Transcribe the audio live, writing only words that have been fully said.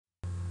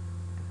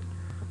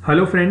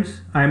Hello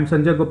friends, I am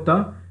Sanjay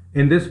Gupta.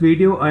 In this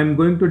video, I am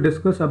going to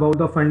discuss about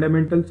the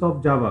fundamentals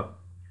of Java.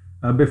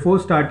 Before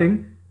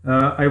starting,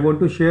 I want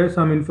to share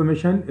some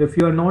information. If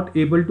you are not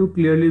able to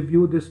clearly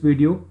view this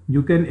video,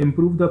 you can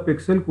improve the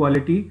pixel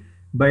quality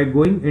by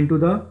going into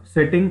the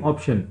setting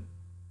option.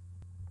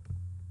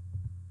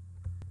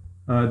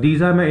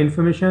 These are my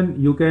information.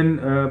 You can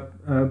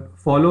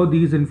follow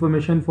these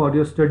information for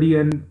your study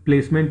and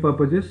placement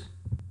purposes.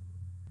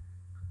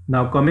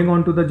 Now coming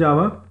on to the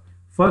Java,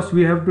 first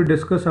we have to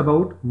discuss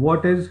about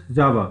what is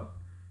Java.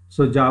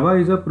 So Java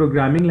is a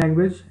programming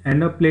language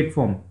and a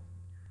platform.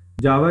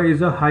 Java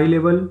is a high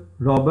level,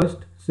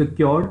 robust,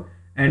 secured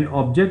and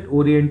object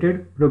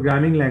oriented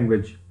programming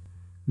language.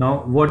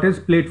 Now what is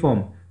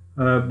platform?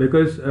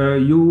 Because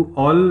you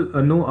all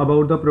know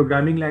about the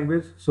programming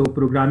language. So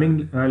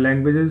programming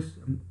languages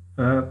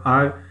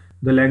are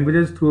the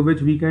languages through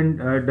which we can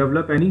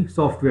develop any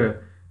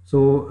software.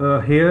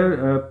 So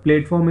here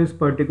platform is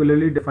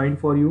particularly defined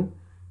for you.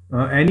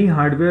 Any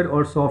hardware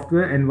or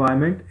software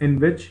environment in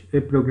which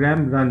a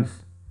program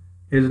runs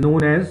is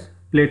known as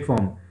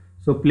platform.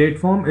 So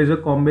platform is a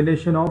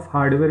combination of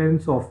hardware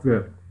and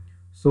software.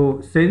 So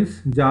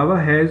since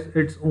Java has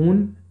its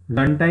own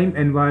runtime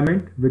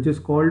environment which is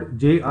called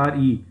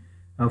JRE,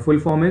 full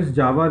form is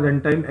Java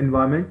Runtime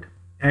Environment,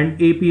 and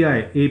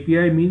API.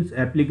 API means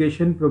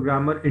Application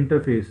Programmer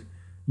Interface.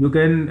 You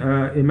can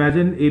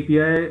imagine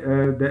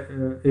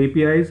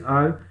APIs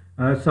are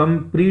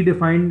some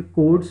predefined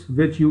codes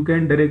which you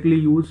can directly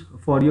use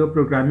for your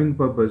programming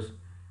purpose.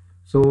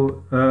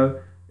 So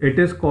it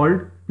is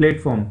called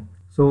platform.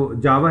 So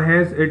Java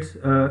has its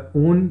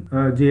own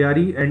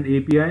JRE and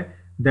API.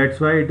 That's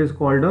why it is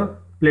called a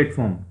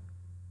platform.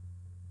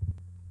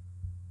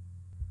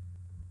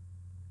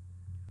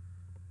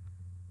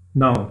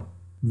 Now,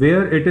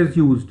 where it is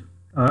used,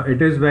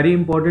 it is very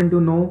important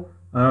to know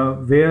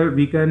where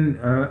we can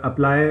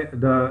apply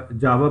the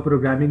Java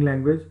programming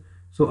language.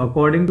 So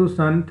according to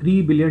Sun,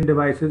 3 billion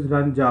devices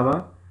run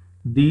Java.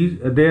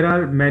 There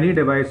are many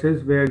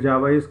devices where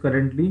Java is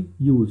currently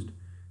used.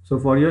 So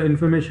for your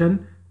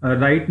information,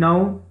 right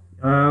now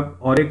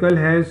Oracle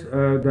has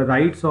the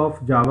rights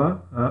of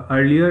Java.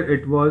 Earlier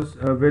it was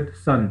with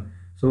Sun.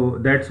 So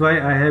that's why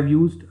I have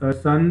used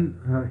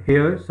Sun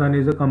here. Sun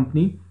is a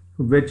company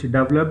which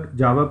developed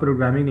Java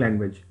programming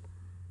language.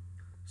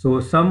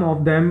 So some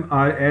of them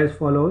are as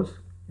follows: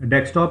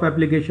 desktop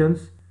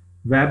applications,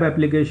 web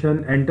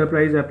application,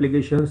 enterprise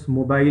applications,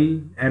 mobile,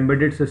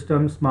 embedded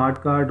systems,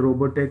 smart card,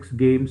 robotics,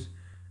 games.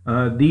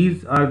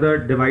 These are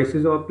the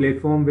devices or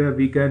platform where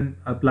we can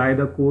apply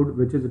the code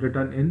which is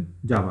written in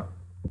Java.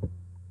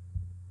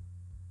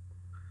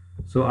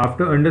 So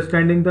after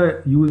understanding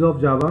the use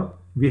of Java,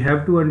 we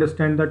have to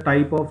understand the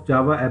type of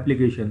Java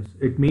applications.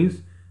 It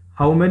means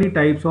how many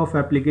types of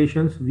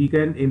applications we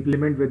can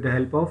implement with the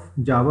help of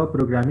Java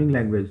programming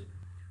language.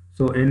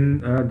 So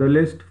in the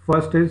list,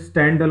 first is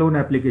standalone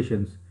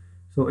applications.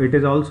 So it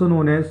is also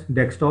known as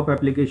desktop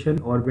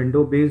application or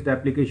window based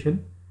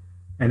application,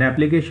 an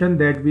application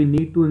that we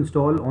need to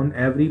install on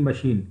every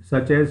machine,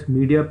 such as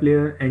media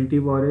player,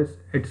 antivirus,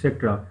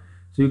 etc.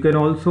 So you can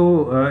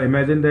also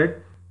imagine that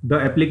the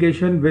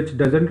application which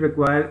doesn't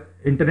require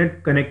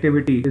internet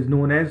connectivity is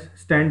known as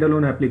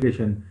standalone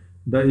application.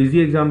 The easy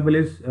example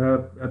is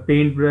a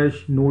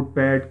paintbrush,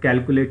 notepad,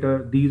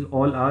 calculator. These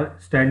all are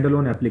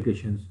standalone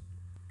applications.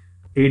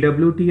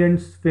 AWT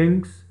and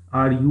Sphinx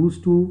are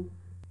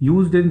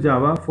used in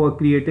Java for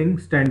creating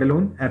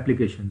standalone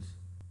applications.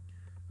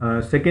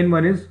 Second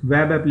one is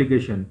web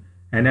application.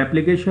 An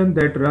application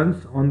that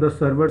runs on the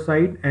server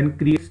side and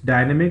creates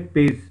dynamic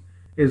page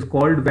is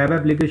called web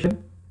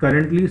application.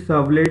 Currently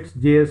servlets,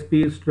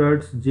 JSP,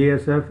 struts,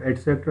 JSF,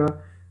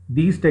 etc.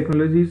 These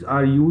technologies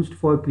are used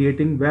for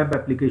creating web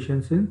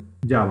applications in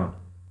Java.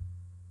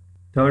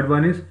 Third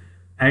one is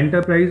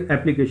enterprise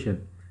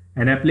application.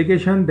 An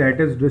application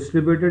that is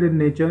distributed in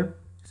nature,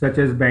 such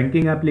as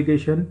banking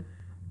application.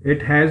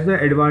 It has the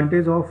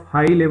advantage of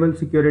high level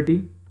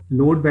security,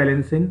 load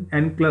balancing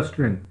and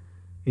clustering.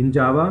 In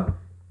Java,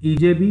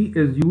 EJB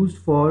is used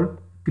for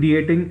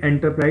creating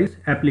enterprise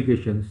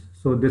applications.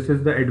 So this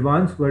is the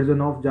advanced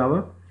version of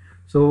Java.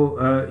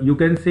 So you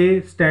can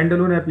say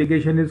standalone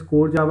application is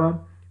core Java.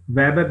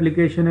 Web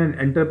application and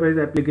enterprise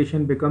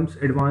application becomes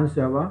advanced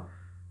Java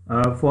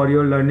for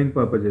your learning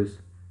purposes.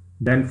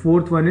 Then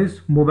fourth one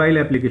is mobile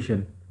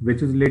application,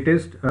 which is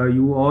latest.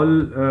 You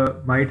all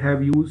might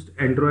have used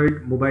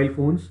Android mobile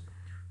phones.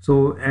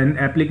 So an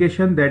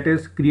application that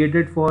is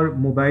created for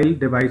mobile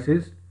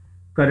devices.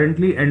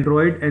 Currently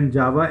Android and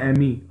Java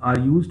ME are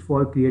used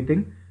for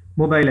creating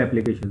mobile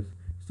applications.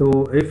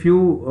 So if you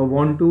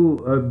want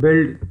to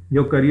build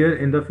your career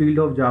in the field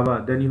of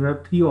Java, then you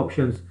have three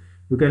options.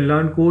 You can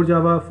learn core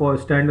Java for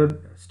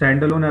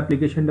standalone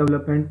application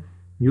development.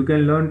 You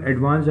can learn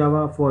advanced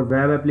Java for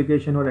web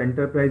application or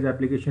enterprise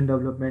application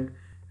development.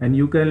 And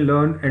you can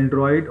learn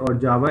Android or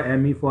Java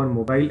ME for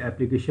mobile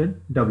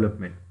application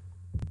development.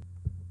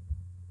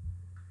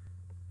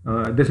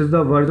 This is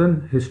the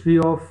version history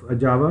of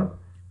Java.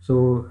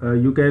 So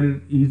you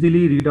can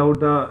easily read out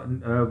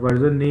the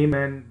version name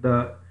and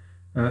the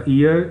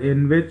year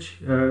in which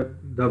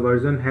the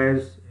version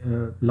has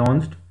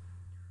launched.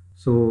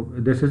 So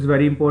this is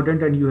very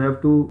important, and you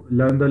have to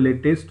learn the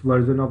latest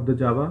version of the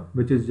Java,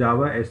 which is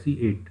Java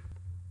SE 8.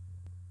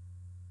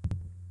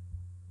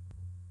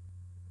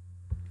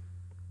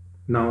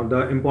 Now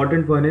the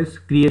important one is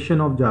creation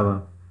of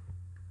Java.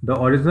 The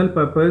original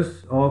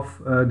purpose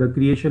of the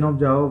creation of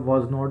Java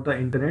was not the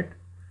internet.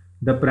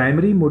 The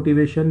primary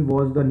motivation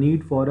was the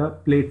need for a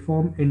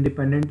platform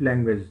independent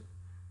language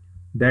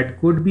that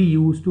could be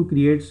used to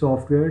create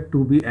software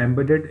to be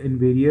embedded in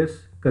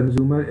various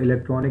consumer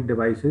electronic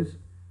devices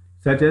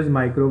such as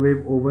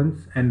microwave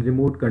ovens and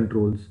remote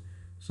controls.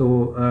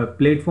 So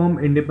platform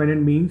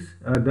independent means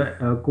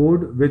the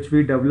code which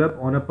we develop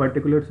on a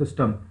particular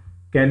system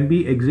can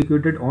be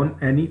executed on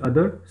any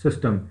other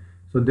system.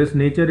 So this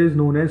nature is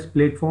known as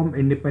platform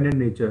independent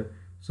nature.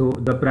 So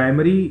the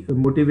primary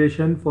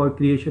motivation for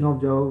creation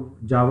of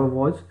Java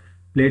was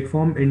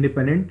platform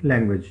independent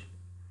language.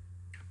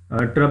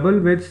 Trouble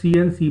with C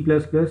and C++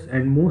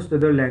 and most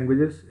other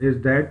languages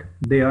is that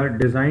they are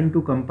designed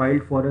to compile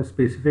for a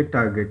specific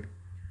target.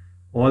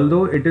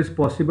 Although it is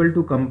possible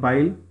to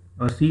compile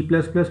a C++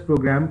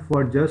 program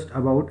for just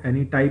about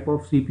any type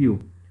of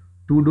CPU,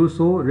 to do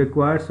so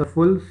requires a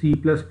full C++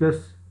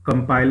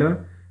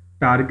 compiler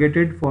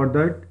targeted for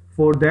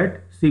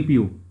that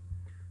CPU.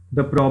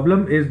 The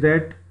problem is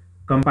that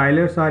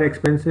compilers are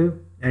expensive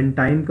and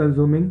time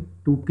consuming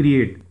to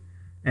create.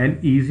 An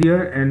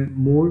easier and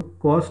more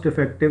cost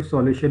effective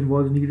solution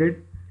was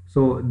needed.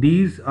 So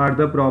these are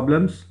the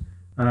problems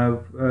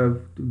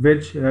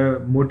which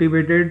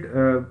motivated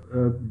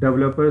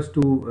developers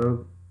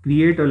to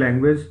create a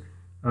language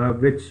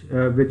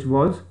which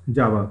was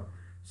Java.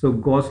 So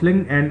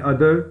Gosling and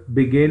other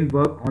began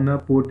work on a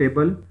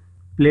portable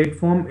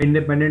platform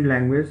independent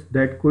language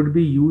that could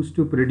be used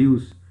to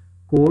produce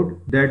code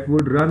that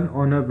would run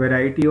on a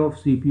variety of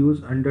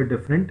CPUs under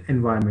different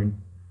environments.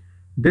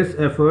 This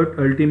effort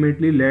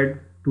ultimately led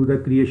to the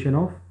creation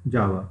of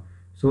Java.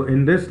 So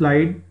in this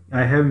slide,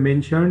 I have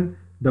mentioned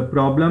the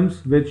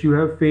problems which you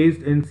have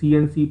faced in C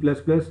and C++,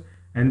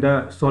 and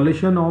the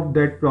solution of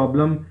that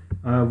problem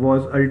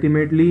was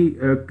ultimately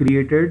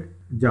created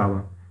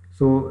Java.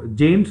 So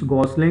James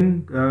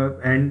Gosling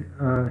and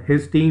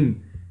his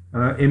team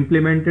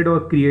implemented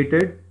or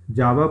created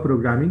Java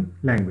programming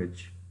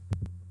language.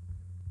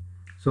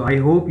 So I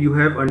hope you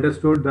have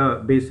understood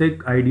the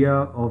basic idea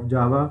of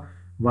Java,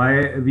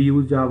 why we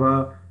use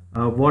Java,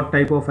 what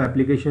type of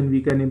application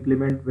we can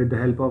implement with the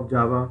help of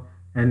Java,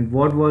 and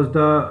what was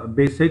the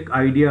basic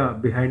idea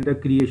behind the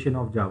creation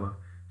of Java.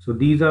 So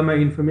these are my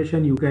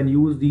information. You can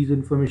use these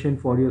information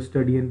for your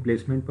study and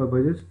placement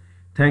purposes.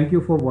 Thank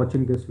you for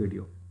watching this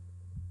video.